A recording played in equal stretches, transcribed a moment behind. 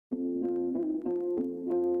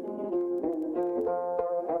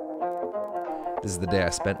This is the day I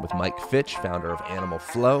spent with Mike Fitch, founder of Animal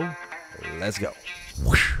Flow. Let's go.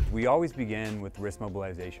 We always begin with wrist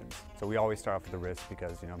mobilizations. So we always start off with the wrist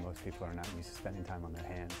because most people are not used to spending time on their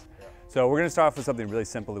hands. So we're going to start off with something really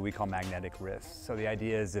simple that we call magnetic wrists. So the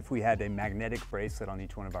idea is if we had a magnetic bracelet on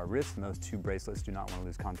each one of our wrists, and those two bracelets do not want to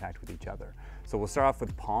lose contact with each other. So we'll start off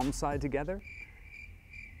with palm side together.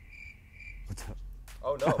 What's up?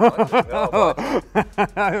 Oh no,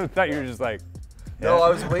 I thought you were just like, no, I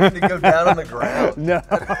was waiting to go down on the ground. no.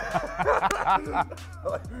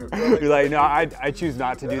 You're like, no, I choose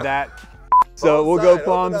not to do that. So we'll go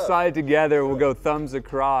palm side together, we'll go thumbs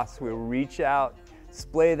across, we'll reach out,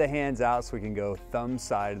 splay the hands out so we can go thumb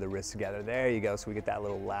side of the wrist together. There you go, so we get that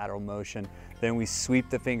little lateral motion. Then we sweep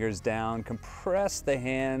the fingers down, compress the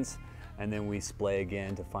hands, and then we splay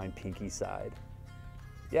again to find pinky side.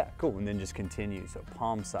 Yeah, cool, and then just continue. So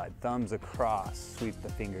palm side, thumbs across, sweep the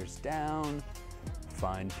fingers down,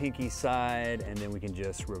 find pinky side, and then we can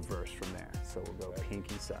just reverse from there. So we'll go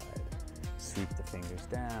pinky side, sweep the fingers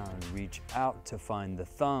down, reach out to find the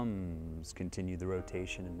thumbs, continue the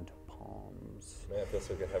rotation into palms. Man, it feels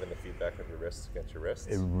so good having the feedback of your wrists against your wrists.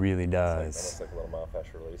 It really does. It's almost like a little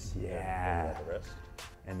myofascial release. Yeah. On the wrist.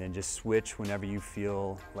 And then just switch whenever you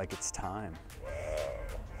feel like it's time. Wow.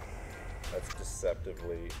 That's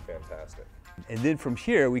deceptively fantastic. And then from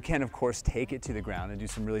here, we can, of course, take it to the ground and do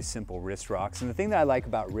some really simple wrist rocks. And the thing that I like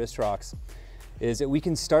about wrist rocks is that we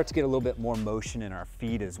can start to get a little bit more motion in our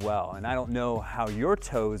feet as well. And I don't know how your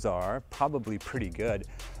toes are, probably pretty good,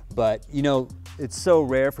 but it's so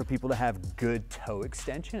rare for people to have good toe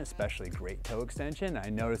extension, especially great toe extension. I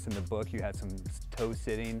noticed in the book you had some toe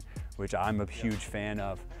sitting, which I'm a huge fan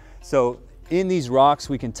of. So in these rocks,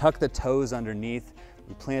 we can tuck the toes underneath.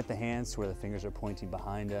 We plant the hands to where the fingers are pointing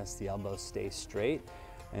behind us, the elbows stay straight,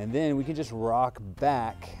 and then we can just rock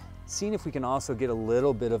back, seeing if we can also get a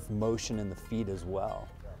little bit of motion in the feet as well.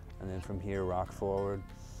 And then from here, rock forward.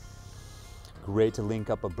 Great to link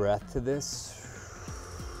up a breath to this.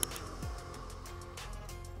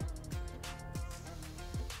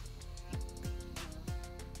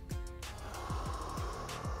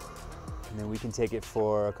 And then we can take it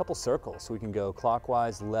for a couple circles. So we can go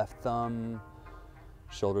clockwise, left thumb,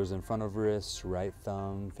 shoulders in front of wrists, right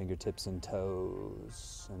thumb, fingertips and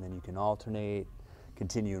toes. And then you can alternate,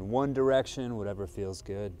 continue in one direction, whatever feels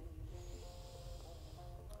good.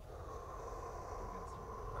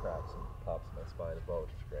 Cracks and pops in my spine as well, which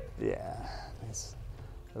is great. Yeah, nice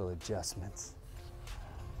little adjustments.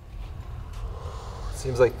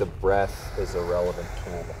 Seems like the breath is a relevant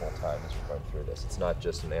tool the whole time as you're going through this. It's not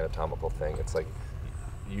just an anatomical thing. It's like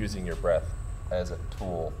using your breath as a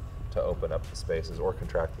tool to open up the spaces or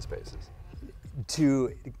contract the spaces.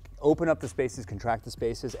 To open up the spaces, contract the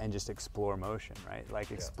spaces, and just explore motion, right? Like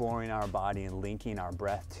exploring our body and linking our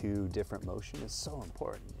breath to different motion is so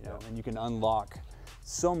important, and you can unlock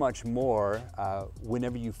so much more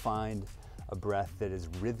whenever you find a breath that is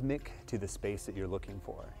rhythmic to the space that you're looking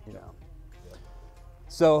for,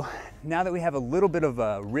 So now that we have a little bit of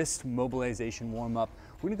a wrist mobilization warm-up,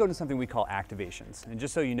 we're gonna go to something we call activations. And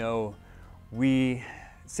just so you know, we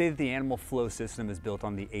say that the Animal Flow system is built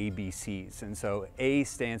on the ABCs. And so A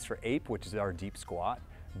stands for ape, which is our deep squat.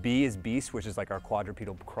 B is beast, which is like our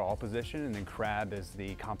quadrupedal crawl position. And then crab is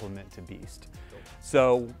the complement to beast.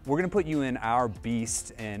 So we're gonna put you in our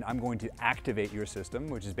beast, and I'm going to activate your system,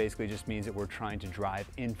 which is basically just means that we're trying to drive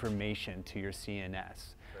information to your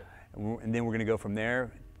CNS. And then we're gonna go from there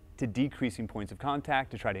to decreasing points of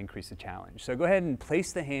contact to try to increase the challenge. So go ahead and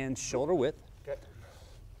place the hands shoulder width. Okay.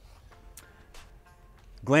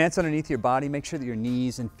 Glance underneath your body, make sure that your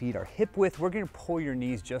knees and feet are hip width. We're gonna pull your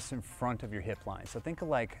knees just in front of your hip line. So think of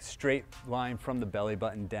like straight line from the belly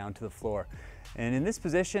button down to the floor. And in this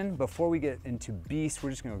position, before we get into beast,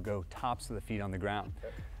 we're just gonna go tops of the feet on the ground.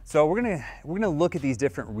 Okay. So we're gonna look at these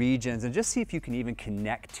different regions and just see if you can even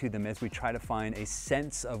connect to them as we try to find a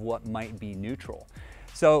sense of what might be neutral.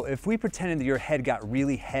 So if we pretended that your head got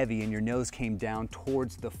really heavy and your nose came down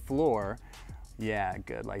towards the floor, yeah,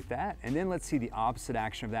 good, like that. And then let's see the opposite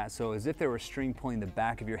action of that. So as if there were a string pulling the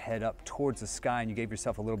back of your head up towards the sky and you gave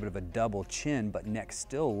yourself a little bit of a double chin, but neck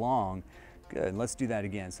still long. Good, let's do that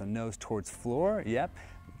again. So nose towards floor, yep.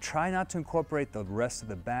 Try not to incorporate the rest of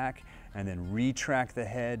the back, and then retract the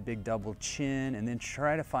head, big double chin, and then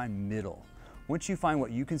try to find middle. Once you find what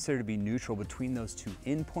you consider to be neutral between those two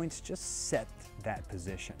endpoints, just set that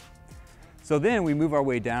position. So then we move our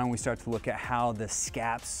way down, we start to look at how the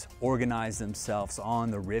scaps organize themselves on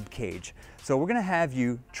the rib cage. So we're gonna have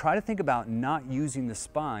you try to think about not using the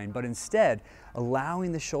spine, but instead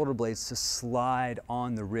allowing the shoulder blades to slide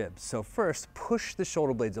on the ribs. So first, push the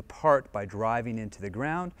shoulder blades apart by driving into the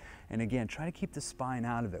ground. And again, try to keep the spine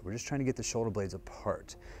out of it. We're just trying to get the shoulder blades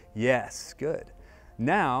apart. Yes, good.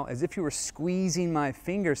 Now, as if you were squeezing my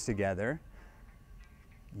fingers together,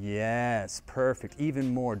 yes, perfect.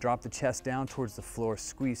 Even more. Drop the chest down towards the floor.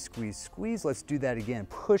 Squeeze, squeeze, squeeze. Let's do that again.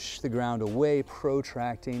 Push the ground away,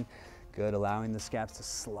 protracting. Good, allowing the scaps to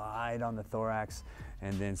slide on the thorax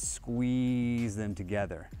and then squeeze them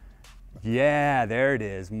together. Yeah, there it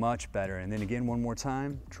is. Much better. And then again, one more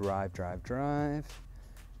time. Drive, drive, drive.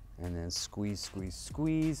 And then squeeze, squeeze,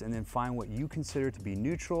 squeeze. And then find what you consider to be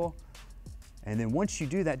neutral. And then once you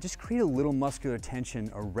do that, just create a little muscular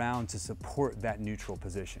tension around to support that neutral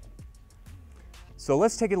position. So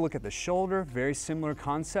let's take a look at the shoulder. Very similar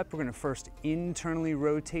concept. We're gonna first internally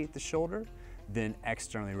rotate the shoulder, then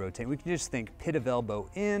externally rotate. We can just think pit of elbow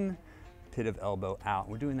in, pit of elbow out.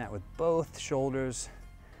 We're doing that with both shoulders.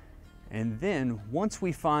 And then once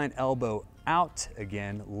we find elbow out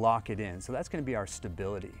again, lock it in. So that's gonna be our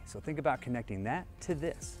stability. So think about connecting that to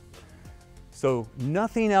this. So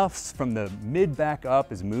nothing else from the mid back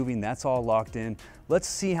up is moving, that's all locked in. Let's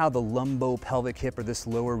see how the lumbo-pelvic hip or this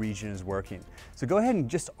lower region is working. So go ahead and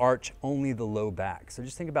just arch only the low back. So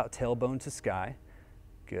just think about tailbone to sky.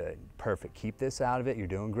 Good, perfect. Keep this out of it, you're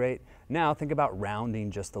doing great. Now think about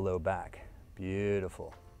rounding just the low back.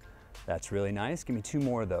 Beautiful. That's really nice. Give me 2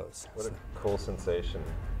 more of those. What a cool sensation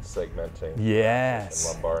segmenting yes.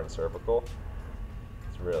 in lumbar and cervical.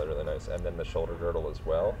 Really, really nice. And then the shoulder girdle as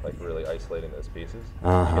well, like really isolating those pieces. You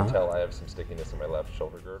can tell I have some stickiness in my left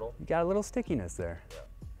shoulder girdle. You got a little stickiness there. Yeah.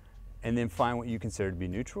 And then find what you consider to be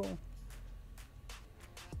neutral.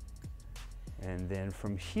 And then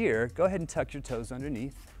from here, go ahead and tuck your toes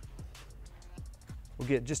underneath. We'll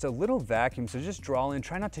get just a little vacuum, so just draw in.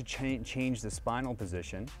 Try not to change the spinal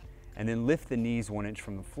position. And then lift the knees 1 inch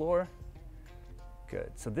from the floor.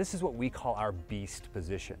 Good. So this is what we call our beast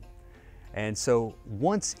position. And so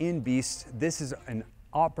once in beast, this is an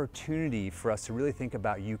opportunity for us to really think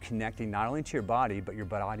about you connecting not only to your body, but your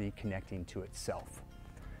body connecting to itself.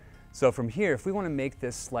 So from here, if we want to make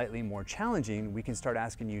this slightly more challenging, we can start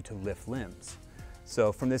asking you to lift limbs.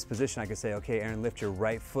 So from this position, I could say, okay, Aaron, lift your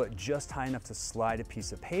right foot just high enough to slide a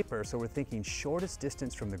piece of paper. So we're thinking shortest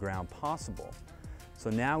distance from the ground possible. So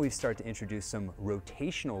now we start to introduce some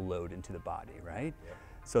rotational load into the body, right? Yeah.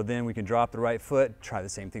 So then we can drop the right foot, try the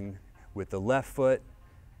same thing with the left foot,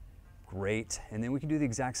 great. And then we can do the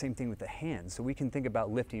exact same thing with the hand. So we can think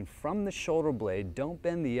about lifting from the shoulder blade, don't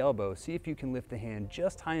bend the elbow, see if you can lift the hand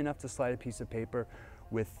just high enough to slide a piece of paper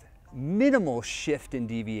with minimal shift and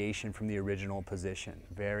deviation from the original position.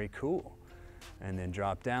 Very cool. And then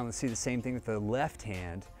drop down. Let's see the same thing with the left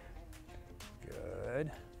hand.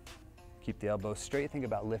 Good. Keep the elbow straight, think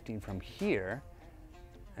about lifting from here,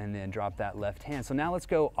 and then drop that left hand. So now let's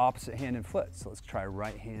go opposite hand and foot. So let's try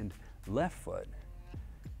right hand, left foot.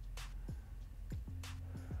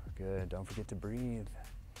 Good, don't forget to breathe.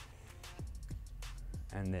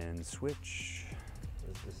 And then switch.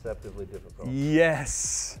 It's deceptively difficult.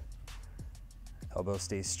 Yes. Elbow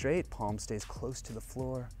stays straight, palm stays close to the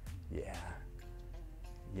floor. Yeah.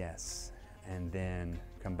 Yes. And then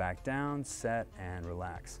come back down, set, and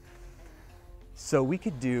relax. So we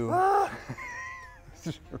could do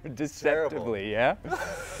deceptively, yeah?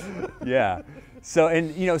 Yeah. So,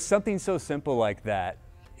 and you know, something so simple like that,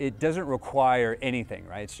 it doesn't require anything,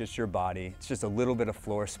 right? It's just your body. It's just a little bit of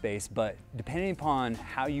floor space, but depending upon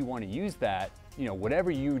how you want to use that, you know, whatever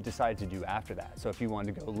you decide to do after that. So if you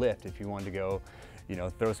wanted to go lift, if you wanted to go, you know,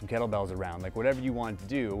 throw some kettlebells around, like whatever you want to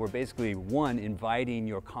do, we're basically, 1, inviting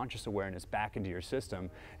your conscious awareness back into your system,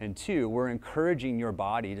 and 2, we're encouraging your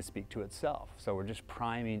body to speak to itself. So we're just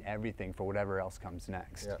priming everything for whatever else comes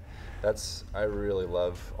next. Yeah, I really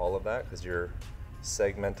love all of that, because you're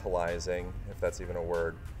segmentalizing, if that's even a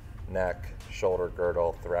word, neck, shoulder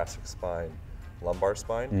girdle, thoracic spine, lumbar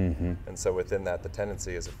spine. And so within that, the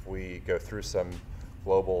tendency is if we go through some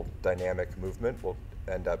global dynamic movement, we'll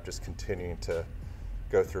end up just continuing to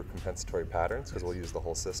go through compensatory patterns, because we'll use the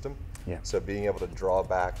whole system. Yeah. So being able to draw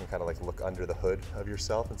back and kind of like look under the hood of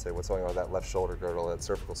yourself and say what's going on with that left shoulder girdle, that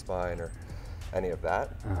cervical spine, or any of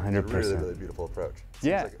that. 100%. It's a really, really beautiful approach. It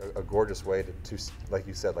Yeah. seems like a gorgeous way to, like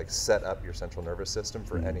you said, like set up your central nervous system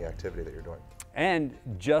for any activity that you're doing. And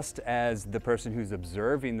just as the person who's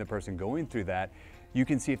observing the person going through that, you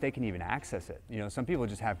can see if they can even access it. You know, some people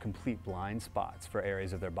just have complete blind spots for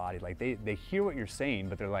areas of their body. Like they hear what you're saying,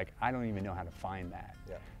 but they're like, I don't even know how to find that.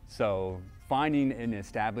 Yeah. So finding and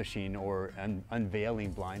establishing or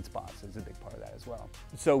unveiling blind spots is a big part of that as well.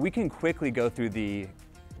 So we can quickly go through the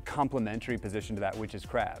complementary position to that, which is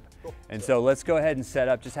crab. Cool. And so let's go ahead and set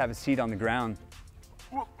up, just have a seat on the ground.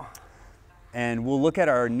 And we'll look at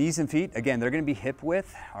our knees and feet. Again, they're going to be hip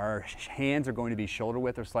width. Our hands are going to be shoulder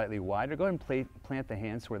width or slightly wider. Go ahead and plant the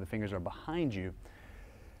hands where the fingers are behind you.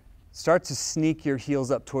 Start to sneak your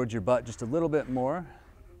heels up towards your butt just a little bit more.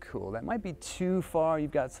 Cool, that might be too far.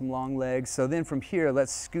 You've got some long legs. So then from here,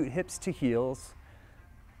 let's scoot hips to heels,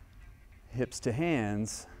 hips to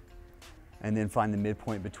hands, and then find the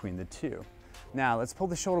midpoint between the two. Now let's pull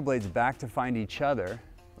the shoulder blades back to find each other.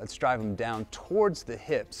 Let's drive them down towards the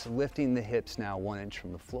hips, lifting the hips now 1 inch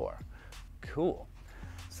from the floor. Cool.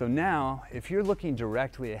 So now, if you're looking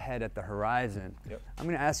directly ahead at the horizon, I'm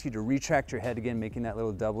going to ask you to retract your head again, making that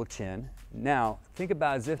little double chin. Now, think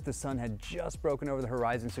about as if the sun had just broken over the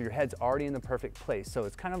horizon, so your head's already in the perfect place. So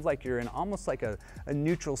it's kind of like you're in almost like a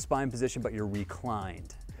neutral spine position, but you're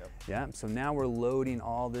reclined. Yeah, so now we're loading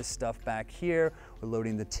all this stuff back here. We're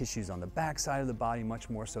loading the tissues on the back side of the body much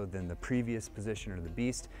more so than the previous position or the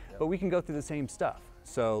beast, but we can go through the same stuff.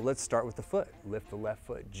 So let's start with the foot. Lift the left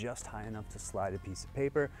foot just high enough to slide a piece of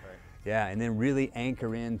paper. Right. Yeah, and then really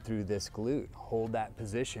anchor in through this glute. Hold that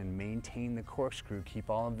position, maintain the corkscrew,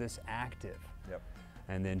 keep all of this active. Yep.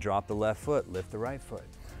 And then drop the left foot, lift the right foot.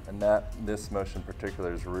 And this motion in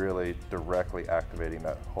particular is really directly activating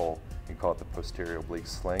that whole, you can call it the posterior oblique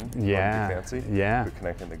sling. Yeah, fancy. Yeah. We're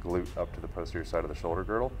connecting the glute up to the posterior side of the shoulder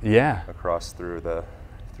girdle. Yeah. Across through the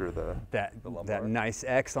that nice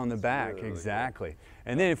X on the back, really exactly. Cool.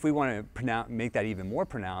 And then if we want to make that even more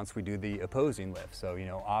pronounced, we do the opposing lift. So, you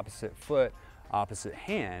know, opposite foot, opposite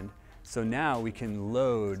hand. So now we can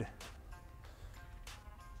load.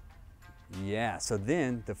 Yeah, so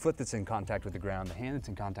then the foot that's in contact with the ground, the hand that's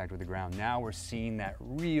in contact with the ground, now we're seeing that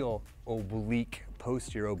real oblique,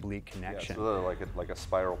 posterior oblique connection. Yeah, so like a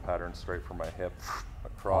spiral pattern straight from my hip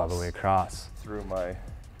across. All the way across. Through my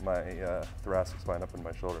thoracic spine up in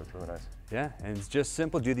my shoulder. It's really nice. Yeah, and it's just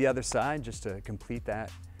simple. Do the other side just to complete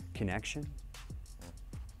that connection.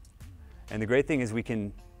 And the great thing is we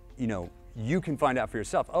can, you know, you can find out for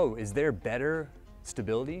yourself, oh, is there better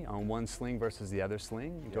stability on one sling versus the other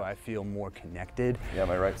sling? Do I feel more connected? Yeah,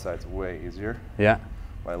 my right side's way easier. Yeah.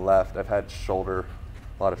 My left, I've had a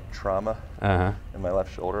lot of trauma in my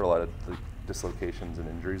left shoulder, a lot of dislocations and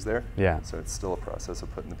injuries there. Yeah. So it's still a process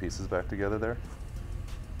of putting the pieces back together there.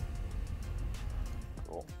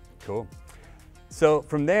 Cool. Cool. So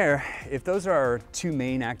from there, if those are our two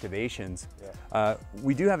main activations,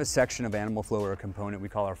 we do have a section of animal flow or a component we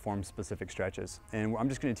call our form-specific stretches. And I'm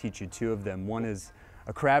just going to teach you two of them. One is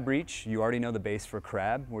a crab reach. You already know the base for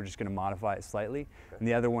crab. We're just going to modify it slightly. Okay. And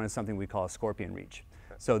the other one is something we call a scorpion reach.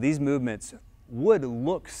 Okay. So these movements would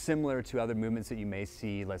look similar to other movements that you may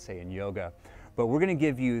see, let's say in yoga. But we're going to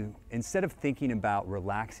give you, instead of thinking about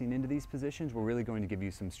relaxing into these positions, we're really going to give you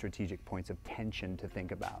some strategic points of tension to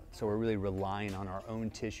think about. So we're really relying on our own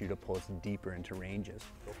tissue to pull us deeper into ranges.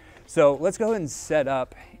 Cool. So let's go ahead and set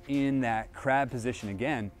up in that crab position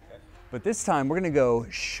again. Okay. But this time we're going to go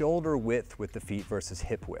shoulder width with the feet versus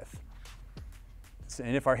hip width. So,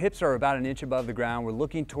 and if our hips are about 1 inch above the ground, we're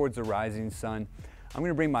looking towards the rising sun. I'm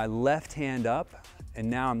going to bring my left hand up, and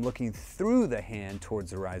now I'm looking through the hand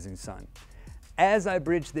towards the rising sun. As I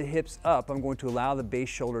bridge the hips up, I'm going to allow the base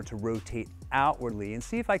shoulder to rotate outwardly and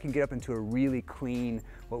see if I can get up into a really clean,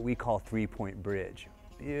 what we call 3-point bridge.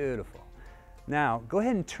 Beautiful. Now, go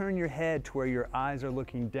ahead and turn your head to where your eyes are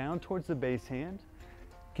looking down towards the base hand.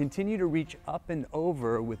 Continue to reach up and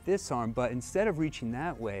over with this arm, but instead of reaching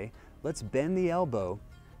that way, let's bend the elbow.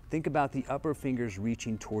 Think about the upper fingers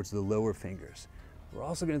reaching towards the lower fingers. We're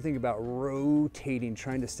also going to think about rotating,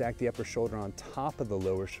 trying to stack the upper shoulder on top of the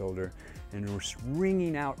lower shoulder, and we're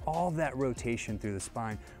wringing out all that rotation through the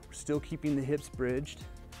spine. We're still keeping the hips bridged.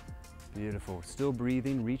 Beautiful. Still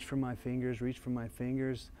breathing. Reach for my fingers, reach for my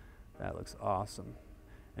fingers. That looks awesome.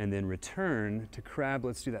 And then return to crab.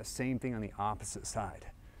 Let's do that same thing on the opposite side.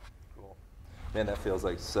 Cool. Man, that feels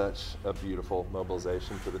like such a beautiful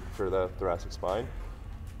mobilization for the thoracic spine.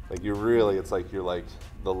 Like it's like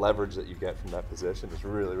the leverage that you get from that position is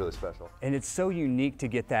really, really special. And it's so unique to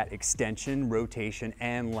get that extension, rotation,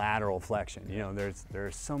 and lateral flexion. You know,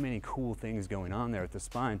 there's so many cool things going on there at the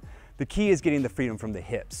spine. The key is getting the freedom from the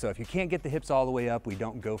hips. So if you can't get the hips all the way up, we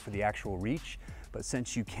don't go for the actual reach. But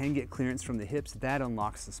since you can get clearance from the hips, that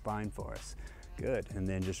unlocks the spine for us. Good, and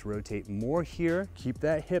then just rotate more here. Keep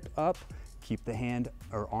that hip up. Keep the hand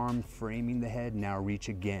or arm framing the head. Now reach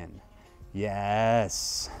again.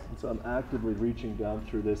 Yes. So I'm actively reaching down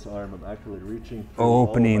through this arm. I'm actively reaching through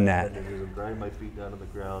opening all my that. appendages. I'm driving my feet down to the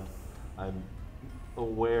ground. I'm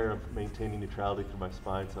aware of maintaining neutrality through my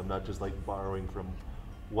spine, so I'm not just like borrowing from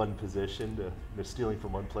one position to stealing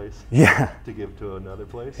from one place to give to another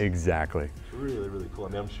place. Exactly. It's really, really cool. I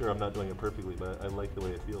mean, I'm sure I'm not doing it perfectly, but I like the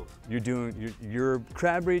way it feels. You're doing, your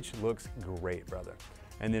crab reach looks great, brother.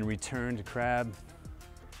 And then return to crab.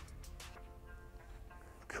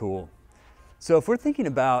 Cool. So if we're thinking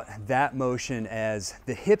about that motion as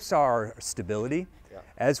the hips are stability,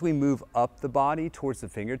 as we move up the body towards the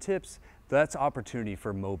fingertips, that's opportunity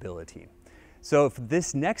for mobility. So if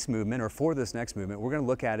this next movement, or for this next movement, we're going to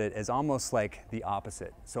look at it as almost like the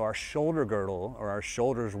opposite. So our shoulder girdle, or our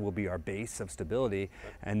shoulders, will be our base of stability,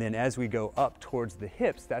 and then as we go up towards the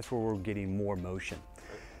hips, that's where we're getting more motion.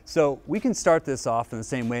 So we can start this off in the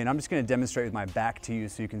same way, and I'm just going to demonstrate with my back to you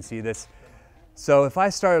so you can see this. So if I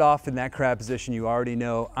started off in that crab position, you already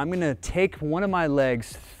know, I'm going to take one of my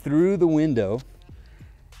legs through the window,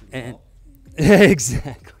 and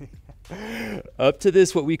exactly. Up to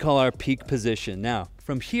this, what we call our peak position. Now,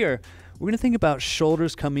 from here, we're going to think about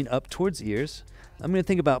shoulders coming up towards ears. I'm going to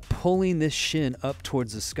think about pulling this shin up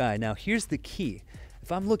towards the sky. Now, here's the key.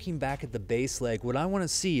 If I'm looking back at the base leg, what I want to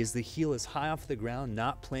see is the heel is high off the ground,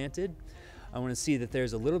 not planted. I want to see that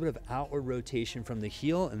there's a little bit of outward rotation from the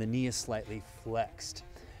heel and the knee is slightly flexed.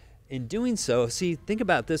 In doing so, see, think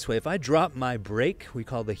about it this way. If I drop my brake, we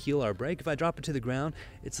call the heel our brake, if I drop it to the ground,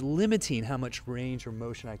 it's limiting how much range or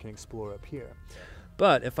motion I can explore up here.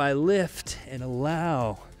 But if I lift and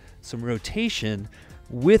allow some rotation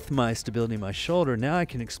with my stability in my shoulder, now I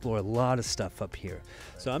can explore a lot of stuff up here.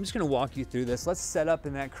 So I'm just going to walk you through this. Let's set up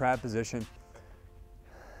in that crab position.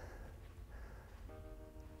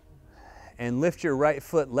 And lift your right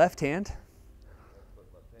foot, left hand.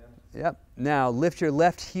 Yep. Now lift your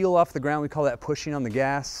left heel off the ground. We call that pushing on the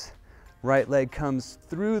gas. Right leg comes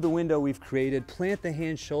through the window we've created. Plant the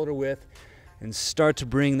hand shoulder width and start to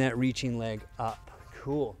bring that reaching leg up.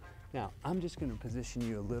 Cool. Now I'm just going to position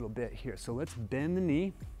you a little bit here. So let's bend the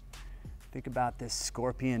knee. Think about this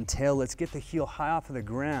scorpion tail. Let's get the heel high off of the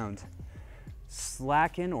ground.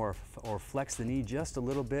 Slacken or flex the knee just a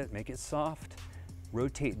little bit. Make it soft.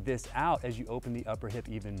 Rotate this out as you open the upper hip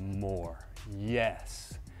even more.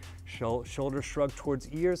 Yes. Shoulders shrug towards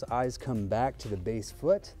ears, eyes come back to the base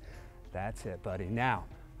foot. That's it, buddy. Now,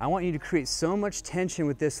 I want you to create so much tension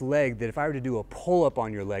with this leg that if I were to do a pull-up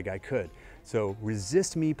on your leg, I could. So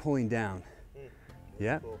resist me pulling down.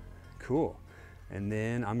 Yep, cool. And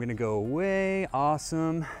then I'm gonna go away,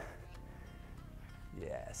 awesome.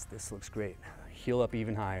 Yes, this looks great. Heel up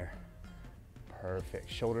even higher. Perfect.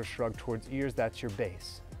 Shoulders shrug towards ears, that's your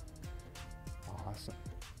base. Awesome.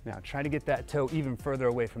 Now try to get that toe even further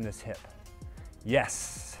away from this hip.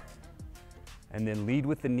 Yes. And then lead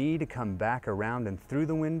with the knee to come back around and through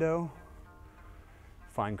the window.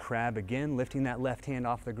 Find crab again, lifting that left hand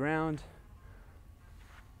off the ground.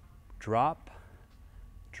 Drop,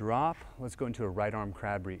 drop. Let's go into a right arm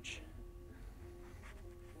crab reach.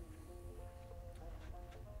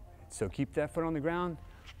 So keep that foot on the ground.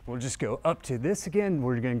 We'll just go up to this again.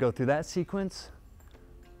 We're going to go through that sequence.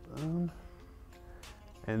 Boom.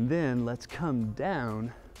 And then let's come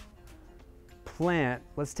down, plant.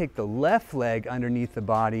 Let's take the left leg underneath the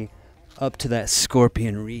body up to that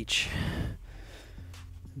scorpion reach.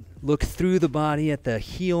 Look through the body at the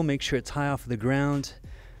heel. Make sure it's high off the ground.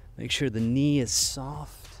 Make sure the knee is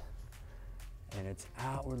soft and it's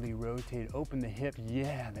outwardly rotated. Open the hip.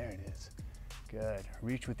 Yeah, there it is. Good.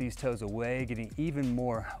 Reach with these toes away, getting even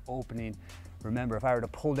more opening. Remember, if I were to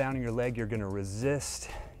pull down on your leg, you're going to resist.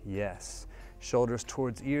 Yes. Shoulders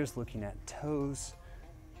towards ears, looking at toes,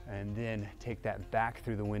 and then take that back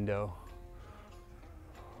through the window.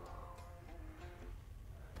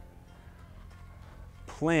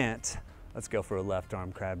 Plant. Let's go for a left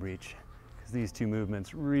arm crab reach, because these two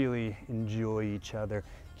movements really enjoy each other.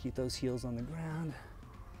 Keep those heels on the ground.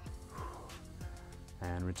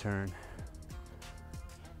 And return.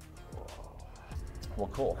 Well,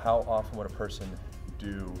 cool. How often would a person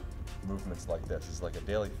do movements like this? Is this like a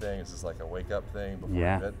daily thing? Is this like a wake up thing, before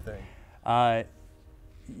bed thing?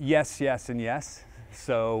 Yes, yes, and yes.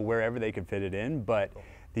 So wherever they can fit it in, but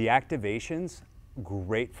the activations,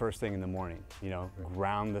 great first thing in the morning, you know,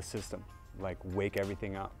 ground the system, like wake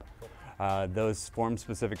everything up. Those form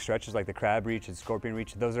specific stretches like the crab reach and scorpion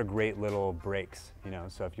reach, those are great little breaks, you know,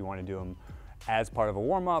 so if you want to do them as part of a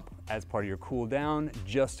warm up, as part of your cool down,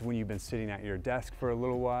 just when you've been sitting at your desk for a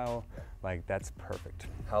little while, like that's perfect.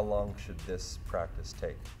 How long should this practice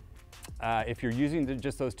take? if you're using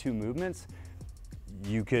just those 2 movements,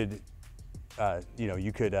 you could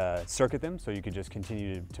circuit them, so you could just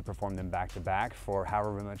continue to perform them back to back for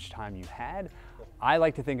however much time you had. I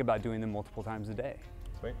like to think about doing them multiple times a day.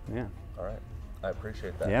 Sweet. Yeah. All right. I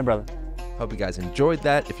appreciate that. Yeah, brother. Hope you guys enjoyed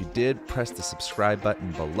that. If you did, press the subscribe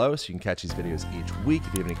button below so you can catch these videos each week.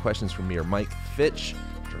 If you have any questions for me or Mike Fitch,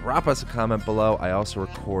 drop us a comment below. I also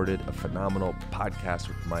recorded a phenomenal podcast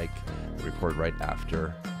with Mike that we recorded right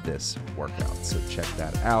after this workout. So check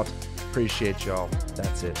that out. Appreciate y'all.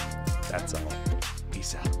 That's it. That's all.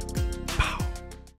 Peace out.